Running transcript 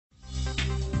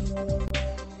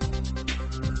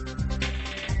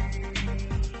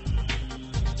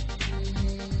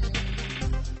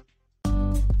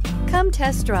Come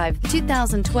test drive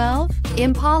 2012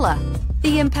 Impala.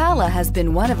 The Impala has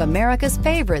been one of America's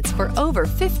favorites for over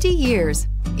 50 years.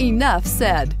 Enough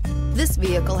said. This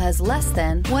vehicle has less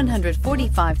than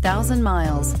 145,000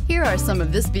 miles. Here are some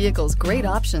of this vehicle's great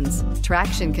options: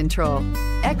 traction control,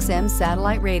 XM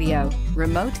satellite radio,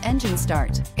 remote engine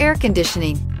start, air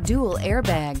conditioning, dual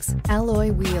airbags,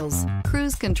 alloy wheels,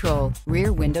 cruise control,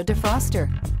 rear window defroster,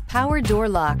 power door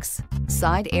locks,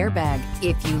 side airbag.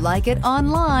 If you like it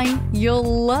online,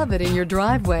 you'll love it in your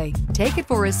driveway. Take it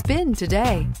for a spin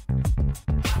today.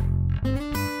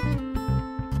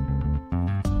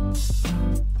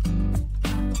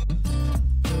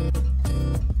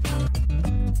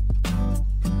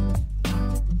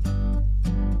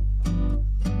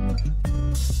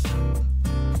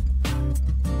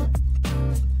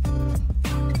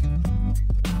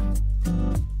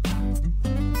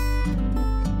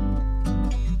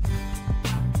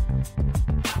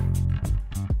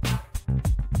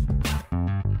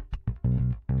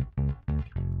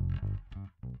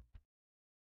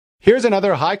 Here's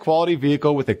another high-quality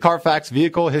vehicle with a Carfax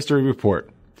Vehicle History Report.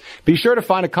 Be sure to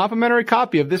find a complimentary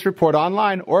copy of this report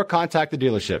online or contact the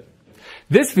dealership.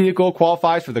 This vehicle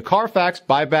qualifies for the Carfax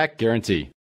Buyback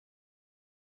Guarantee.